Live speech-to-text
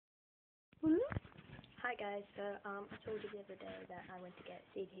Hi guys, so I told you the other day that I went to get a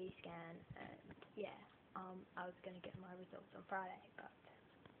CT scan and yeah, I was gonna get my results on Friday, but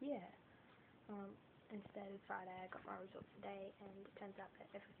yeah, um, instead of Friday I got my results today and it turns out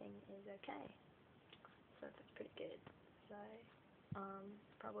that everything is okay, so that's pretty good. So,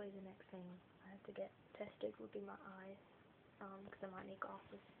 probably the next thing I have to get tested would be my eyes, because I might need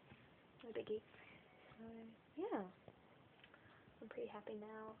glasses, no biggie. So, yeah. I'm pretty happy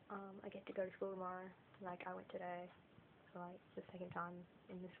now. I get to go to school tomorrow. Like, I went today for, like, the second time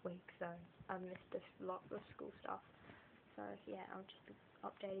in this week, so I missed a lot of school stuff. So, yeah, I'm just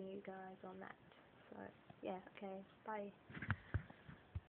updating you guys on that. So, yeah, okay, bye.